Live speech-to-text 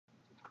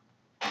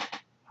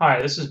Hi,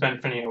 this is Ben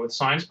Finio with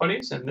Science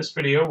Buddies, and this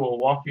video will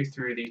walk you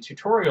through the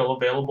tutorial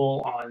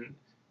available on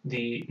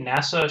the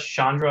NASA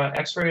Chandra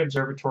X-ray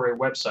Observatory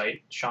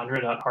website,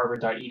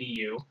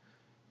 chandra.harvard.edu,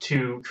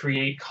 to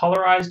create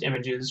colorized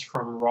images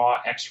from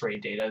raw X-ray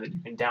data that you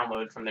can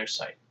download from their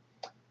site.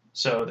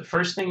 So the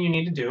first thing you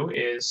need to do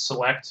is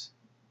select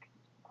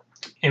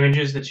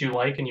images that you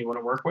like and you want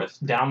to work with,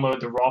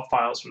 download the raw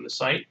files from the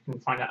site,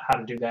 and find out how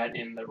to do that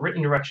in the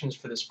written directions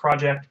for this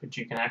project, which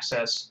you can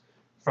access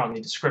from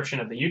the description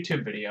of the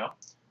YouTube video.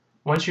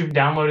 Once you've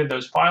downloaded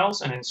those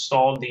files and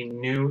installed the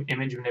new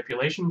image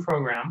manipulation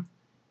program,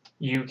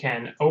 you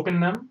can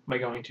open them by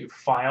going to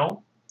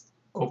File,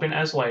 Open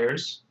as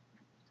Layers,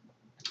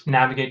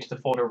 navigate to the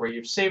folder where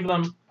you've saved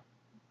them,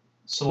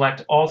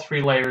 select all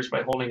three layers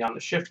by holding down the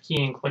Shift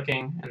key and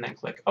clicking, and then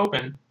click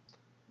Open.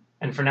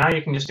 And for now,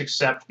 you can just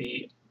accept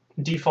the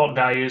default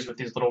values with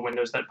these little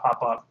windows that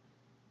pop up.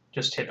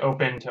 Just hit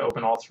Open to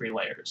open all three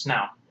layers.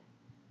 Now,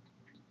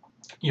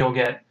 you'll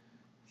get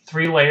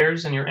three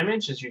layers in your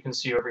image, as you can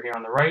see over here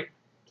on the right.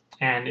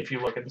 And if you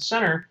look at the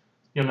center,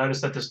 you'll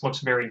notice that this looks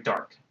very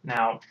dark.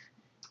 Now,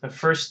 the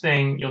first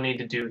thing you'll need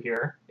to do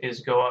here is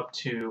go up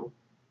to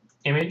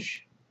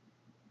Image,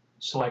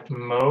 select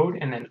Mode,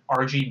 and then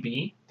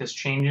RGB. This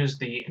changes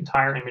the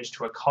entire image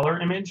to a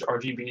color image.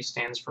 RGB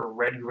stands for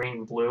red,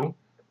 green, blue.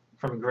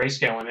 From a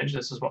grayscale image,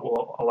 this is what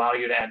will allow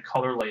you to add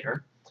color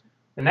later.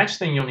 The next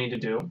thing you'll need to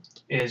do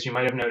is, you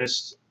might have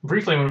noticed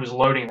briefly when it was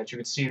loading that you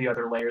could see the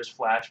other layers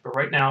flash, but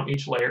right now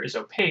each layer is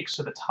opaque,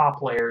 so the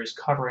top layer is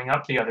covering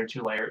up the other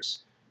two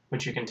layers,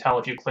 which you can tell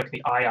if you click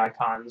the eye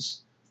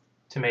icons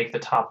to make the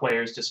top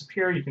layers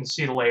disappear. You can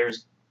see the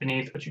layers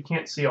beneath, but you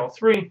can't see all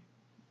three.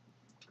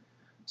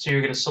 So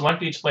you're going to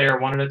select each layer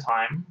one at a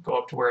time, go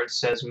up to where it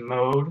says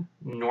Mode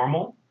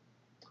Normal,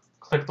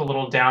 click the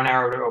little down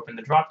arrow to open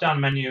the drop-down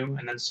menu,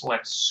 and then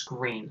select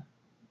Screen.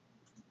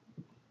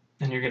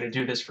 And you're going to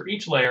do this for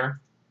each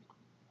layer,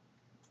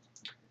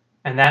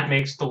 and that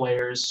makes the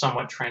layers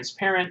somewhat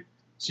transparent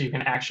so you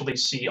can actually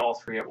see all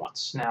three at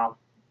once. Now,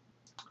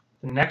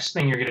 the next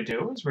thing you're going to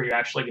do is where you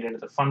actually get into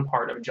the fun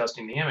part of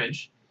adjusting the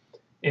image,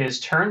 is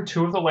turn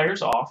two of the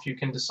layers off. You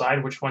can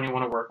decide which one you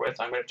want to work with.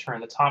 I'm going to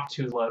turn the top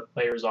two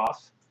layers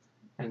off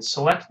and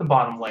select the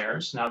bottom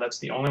layers. Now that's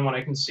the only one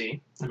I can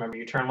see. Remember,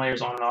 you turn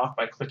layers on and off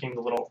by clicking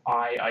the little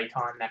eye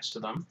icon next to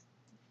them.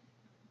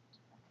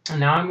 And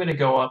now I'm going to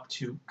go up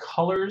to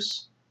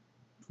Colors,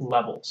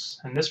 Levels,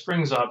 and this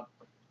brings up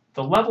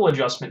the level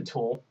adjustment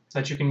tool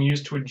that you can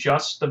use to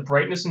adjust the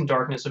brightness and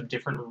darkness of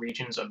different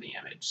regions of the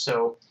image.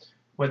 So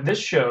what this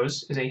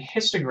shows is a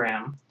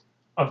histogram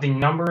of the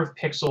number of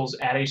pixels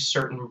at a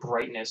certain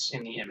brightness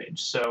in the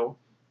image. So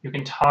you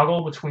can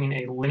toggle between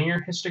a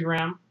linear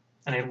histogram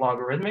and a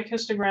logarithmic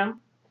histogram.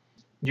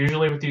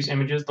 Usually with these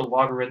images, the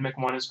logarithmic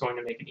one is going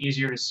to make it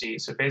easier to see.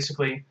 So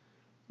basically,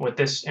 what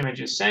this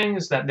image is saying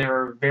is that there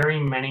are very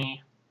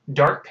many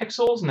dark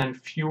pixels and then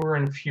fewer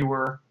and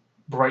fewer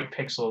bright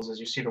pixels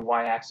as you see the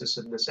y-axis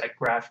of this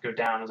graph go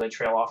down as I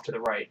trail off to the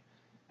right.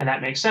 And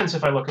that makes sense.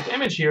 If I look at the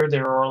image here,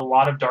 there are a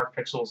lot of dark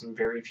pixels and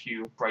very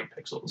few bright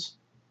pixels.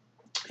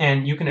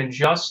 And you can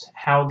adjust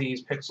how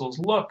these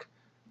pixels look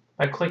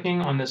by clicking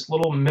on this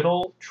little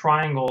middle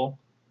triangle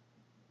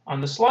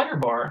on the slider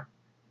bar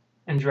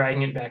and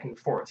dragging it back and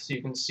forth. So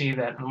you can see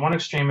that on one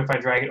extreme, if I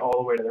drag it all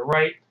the way to the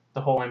right,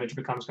 the whole image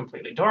becomes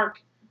completely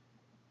dark.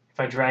 If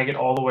I drag it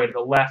all the way to the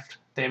left,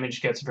 the image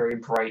gets very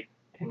bright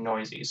and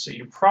noisy. So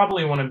you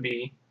probably want to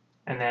be,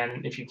 and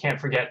then if you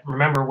can't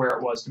remember where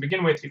it was to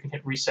begin with, you can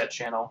hit Reset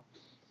Channel,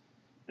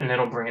 and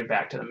it'll bring it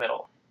back to the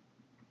middle.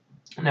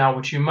 Now,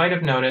 what you might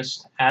have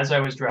noticed as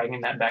I was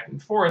dragging that back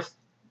and forth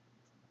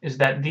is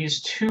that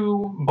these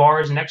two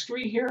bars next to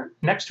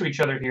each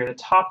other here, the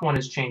top one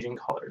is changing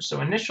colors.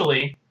 So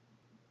initially,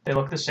 they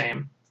look the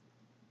same,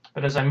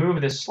 but as I move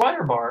this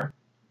slider bar,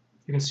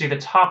 you can see the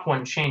top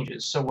one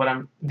changes. So what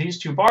these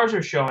two bars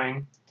are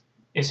showing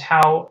is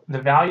how the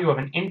value of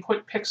an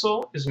input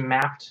pixel is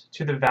mapped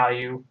to the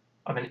value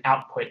of an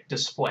output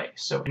display.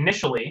 So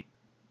initially,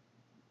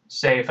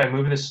 say if I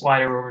move this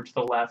slider over to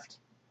the left,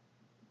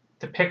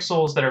 the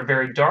pixels that are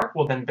very dark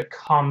will then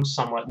become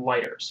somewhat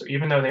lighter. So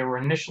even though they were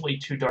initially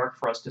too dark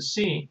for us to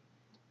see,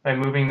 by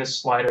moving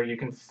this slider, you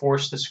can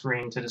force the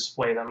screen to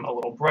display them a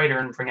little brighter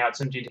and bring out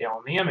some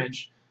detail in the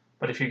image.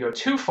 But if you go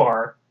too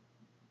far,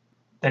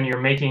 then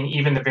you're making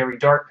even the very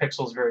dark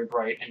pixels very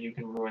bright, and you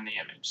can ruin the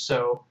image.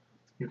 So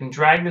you can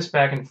drag this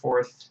back and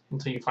forth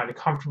until you find a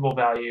comfortable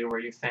value where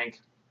you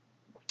think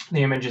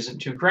the image isn't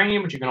too grainy,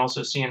 but you can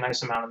also see a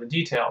nice amount of the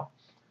detail.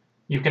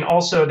 You can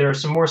also, there are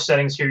some more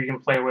settings here you can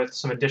play with,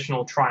 some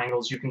additional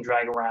triangles you can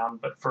drag around,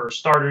 but for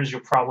starters,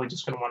 you're probably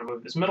just going to want to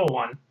move this middle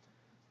one.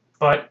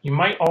 But you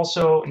might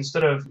also,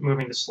 instead of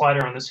moving the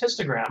slider on this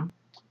histogram,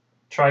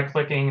 try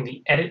clicking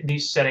the Edit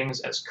These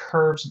Settings as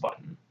Curves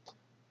button.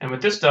 And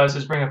what this does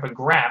is bring up a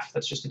graph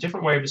that's just a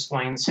different way of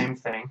displaying the same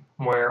thing,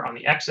 where on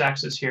the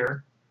x-axis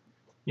here,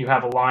 you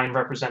have a line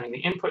representing the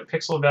input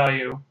pixel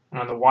value,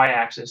 and on the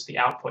y-axis, the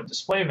output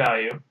display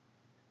value.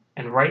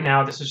 And right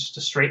now, this is just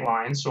a straight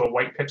line, so a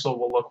white pixel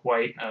will look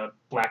white, a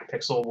black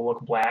pixel will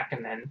look black,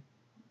 and then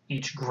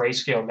each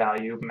grayscale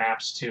value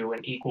maps to an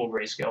equal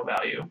grayscale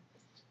value.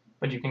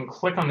 But you can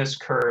click on this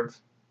curve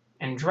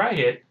and drag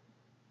it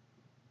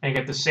and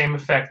get the same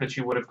effect that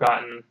you would have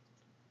gotten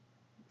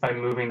by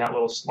moving that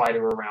little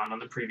slider around on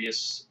the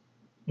previous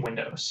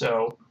window.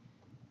 So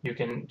you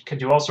could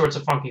do all sorts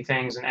of funky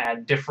things and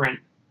add different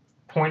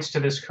points to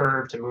this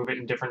curve to move it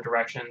in different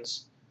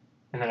directions.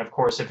 And then, of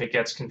course, if it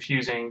gets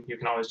confusing, you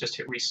can always just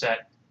hit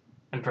reset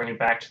and bring it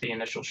back to the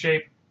initial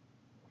shape.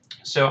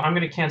 So I'm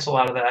going to cancel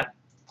out of that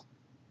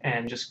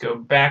and just go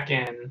back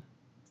in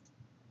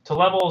to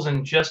levels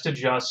and just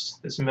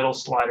adjust this middle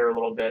slider a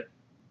little bit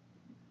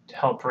to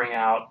help bring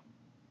out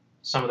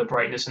some of the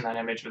brightness in that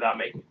image without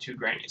making it too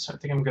grainy. So I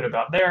think I'm good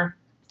about there.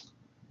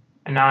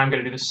 And now I'm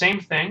going to do the same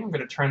thing. I'm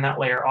going to turn that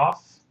layer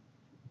off,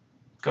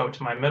 go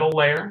to my middle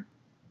layer,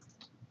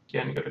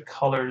 again, go to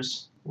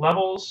Colors,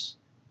 Levels,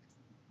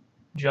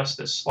 adjust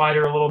this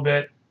slider a little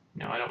bit.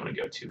 I don't want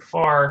to go too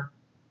far.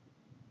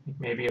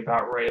 Maybe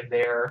about right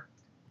there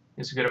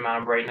is a good amount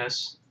of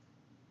brightness.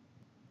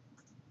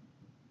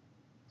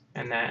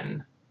 And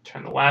then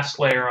turn the last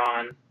layer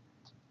on,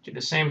 do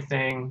the same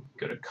thing,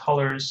 go to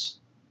Colors,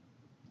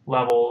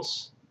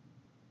 Levels,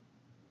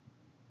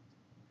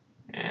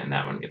 and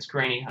that one gets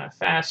grainy kind of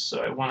fast,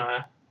 so I want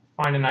to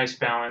find a nice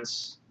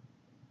balance,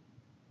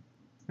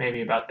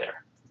 maybe about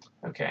there.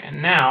 Okay,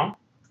 and now,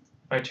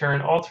 if I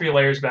turn all three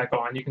layers back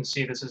on, you can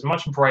see this is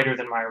much brighter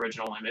than my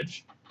original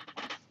image,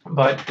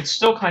 but it's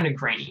still kind of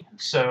grainy.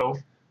 So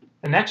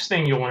the next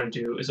thing you'll want to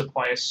do is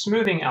apply a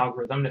smoothing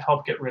algorithm to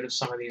help get rid of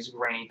some of these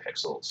grainy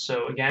pixels.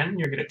 So again,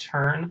 you're going to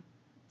turn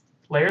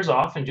layers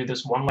off and do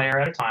this one layer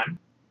at a time.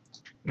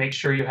 Make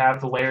sure you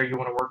have the layer you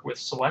want to work with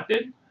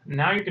selected.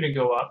 Now you're going to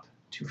go up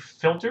to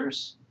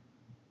Filters,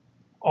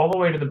 all the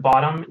way to the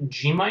bottom,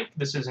 Gmic.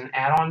 This is an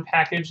add-on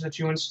package that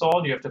you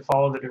installed. You have to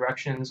follow the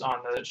directions on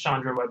the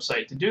Chandra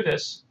website to do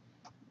this.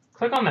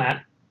 Click on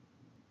that,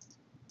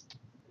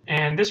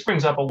 and this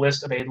brings up a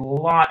list of a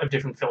lot of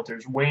different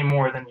filters, way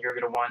more than you're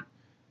going to want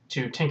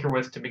to tinker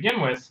with to begin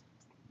with.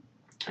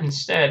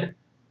 Instead,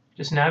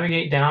 just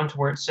navigate down to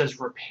where it says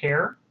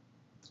Repair,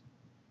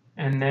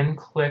 and then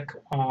click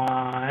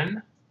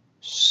on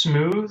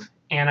Smooth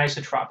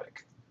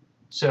Anisotropic.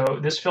 So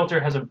this filter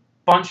has a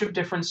bunch of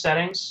different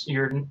settings.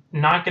 You're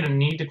not going to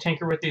need to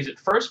tinker with these at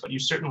first, but you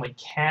certainly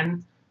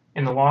can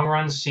in the long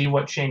run see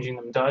what changing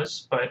them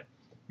does. But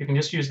you can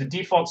just use the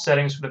default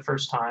settings for the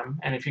first time.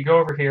 And if you go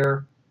over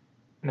here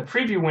in the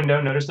preview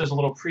window, notice there's a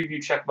little preview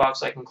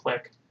checkbox I can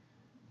click.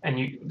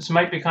 And this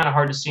might be kind of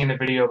hard to see in the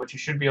video, but you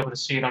should be able to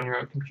see it on your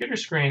own computer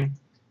screen.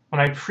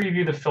 When I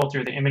preview the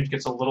filter, the image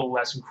gets a little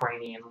less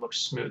grainy and looks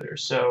smoother.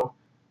 So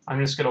I'm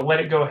just going to let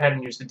it go ahead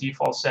and use the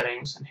default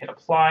settings and hit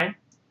Apply.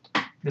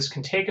 This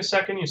can take a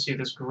second. You see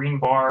this green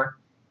bar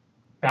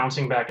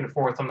bouncing back and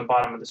forth on the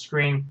bottom of the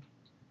screen.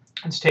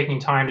 It's taking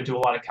time to do a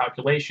lot of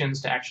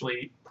calculations to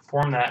actually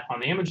perform that on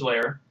the image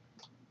layer.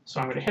 So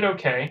I'm going to hit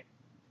OK.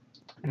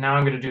 And now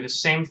I'm going to do the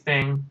same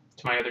thing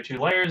to my other two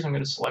layers. I'm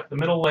going to select the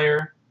middle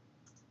layer,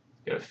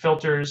 go to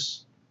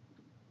Filters,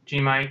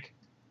 Gmic.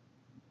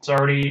 It's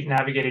already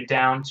navigated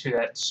down to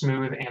that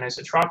smooth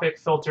anisotropic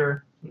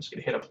filter. I'm just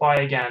going to hit Apply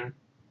again.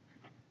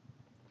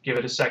 Give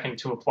it a second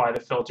to apply the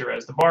filter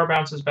as the bar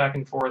bounces back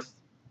and forth.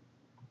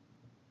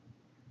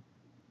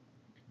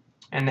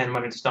 And then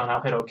when it's done,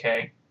 I'll hit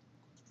OK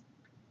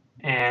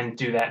and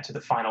do that to the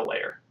final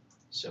layer.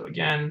 So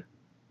again,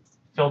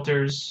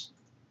 Filters,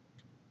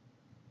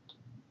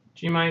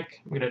 Gmic.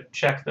 I'm going to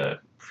check the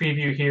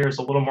preview here. It's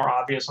a little more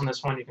obvious on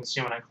this one. You can see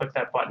when I click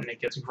that button,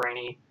 it gets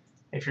grainy.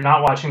 If you're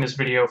not watching this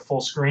video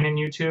full screen in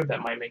YouTube,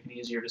 that might make it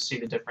easier to see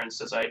the difference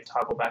as I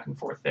toggle back and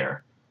forth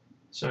there.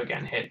 So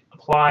again, hit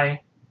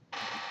Apply.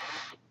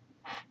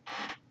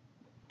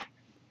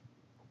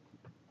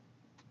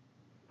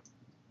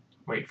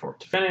 Wait for it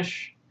to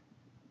finish,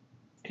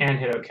 and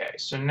hit OK.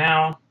 So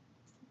now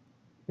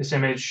this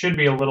image should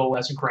be a little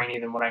less grainy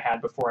than what I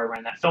had before I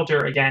ran that filter.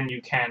 Again,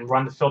 you can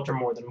run the filter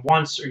more than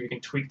once, or you can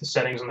tweak the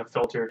settings on the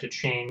filter to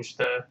change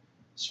the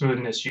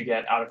smoothness you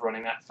get out of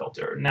running that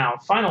filter. Now,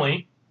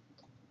 finally,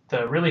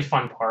 the really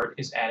fun part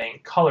is adding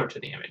color to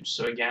the image.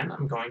 So again,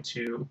 I'm going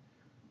to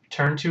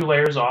turn two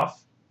layers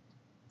off,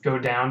 go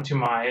down to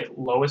my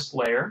lowest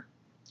layer,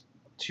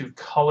 to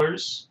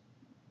Colors,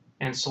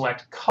 and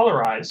select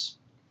Colorize.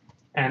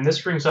 And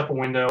this brings up a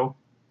window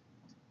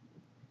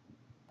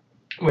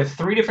with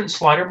three different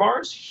slider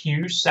bars: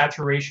 hue,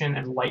 saturation,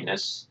 and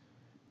lightness.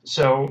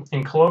 So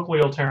in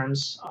colloquial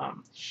terms,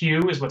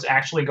 hue is what's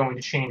actually going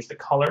to change the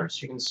color.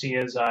 So you can see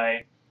as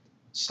I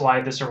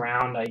slide this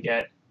around, I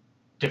get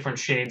different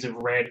shades of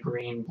red,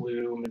 green,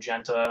 blue,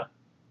 magenta,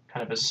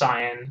 kind of a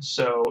cyan.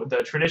 So the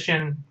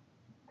tradition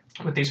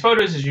with these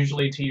photos is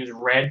usually to use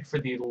red for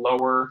the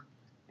lower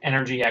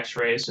energy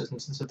X-rays. So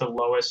since this is the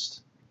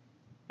lowest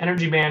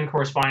energy band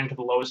corresponding to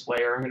the lowest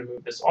layer, I'm going to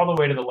move this all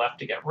the way to the left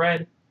to get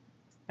red.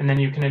 And then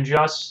you can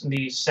adjust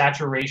the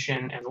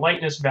saturation and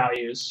lightness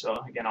values. So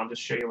again, I'll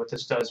just show you what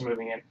this does,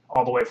 moving it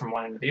all the way from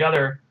one end to the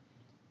other.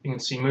 You can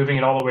see moving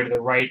it all the way to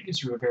the right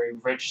gives you a very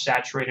rich,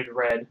 saturated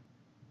red.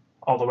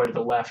 all the way to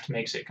the left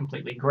makes it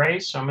completely gray.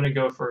 So I'm going to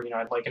go for,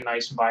 I'd like a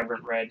nice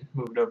vibrant red,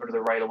 move it over to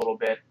the right a little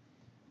bit.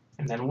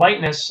 And then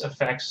lightness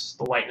affects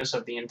the lightness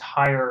of the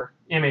entire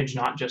image,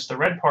 not just the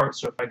red part.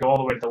 So if I go all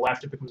the way to the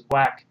left, it becomes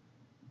black.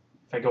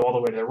 If I go all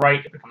the way to the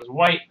right, it becomes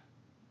white.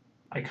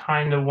 I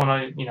kind of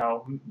want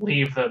to,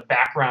 leave the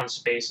background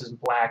space as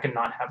black and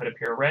not have it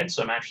appear red.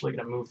 So I'm actually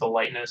going to move the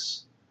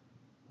lightness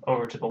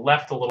over to the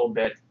left a little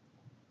bit.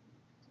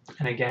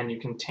 And again, you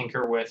can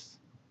tinker with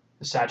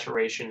the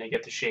saturation to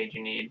get the shade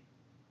you need.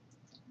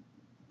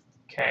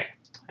 Okay,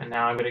 and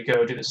now I'm going to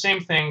go do the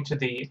same thing to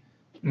the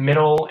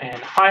middle and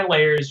high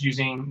layers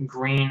using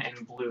green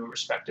and blue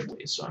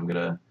respectively. So I'm going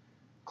to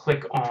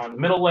click on the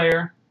middle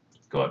layer,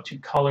 go up to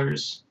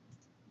Colors,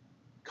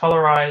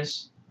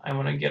 Colorize. I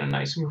want to get a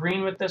nice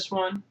green with this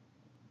one.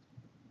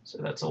 So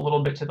that's a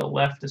little bit to the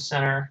left of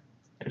center.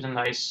 There's a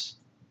nice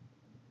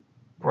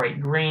bright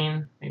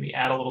green. Maybe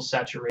add a little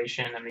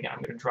saturation. And again,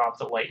 I'm going to drop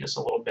the lightness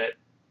a little bit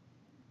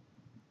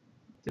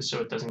just so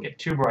it doesn't get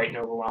too bright and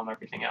overwhelm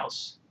everything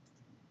else.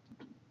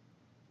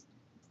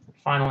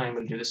 Finally, I'm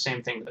going to do the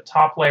same thing to the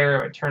top layer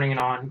by turning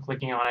it on,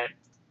 clicking on it,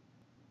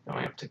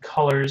 going up to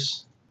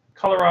Colors,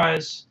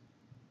 Colorize,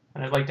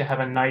 and I'd like to have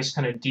a nice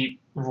kind of deep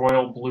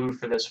royal blue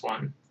for this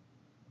one.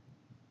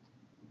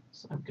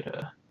 So I'm going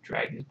to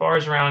drag these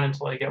bars around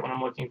until I get what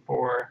I'm looking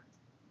for.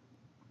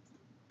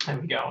 There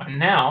we go. And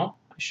now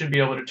I should be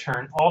able to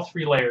turn all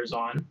 3 layers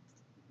on,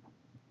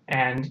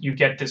 and you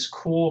get this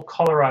cool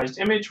colorized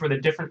image where the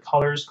different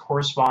colors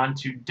correspond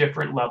to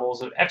different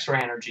levels of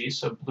X-ray energy.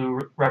 So blue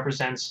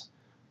represents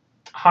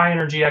high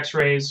energy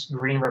X-rays,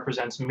 green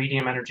represents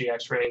medium energy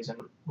X-rays, and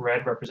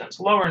red represents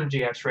lower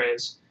energy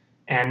X-rays.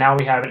 And now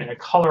we have it in a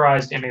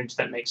colorized image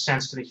that makes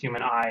sense to the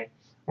human eye,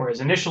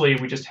 whereas initially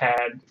we just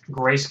had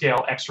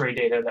grayscale X-ray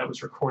data that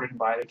was recorded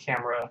by the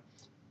camera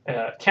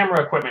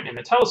equipment in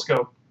the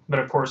telescope. But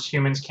of course,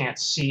 humans can't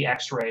see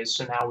X-rays,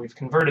 so now we've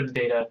converted the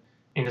data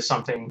into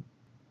something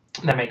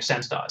that makes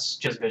sense to us,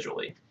 just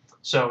visually.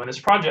 So in this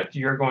project,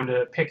 you're going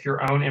to pick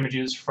your own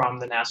images from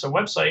the NASA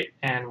website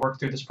and work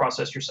through this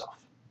process yourself.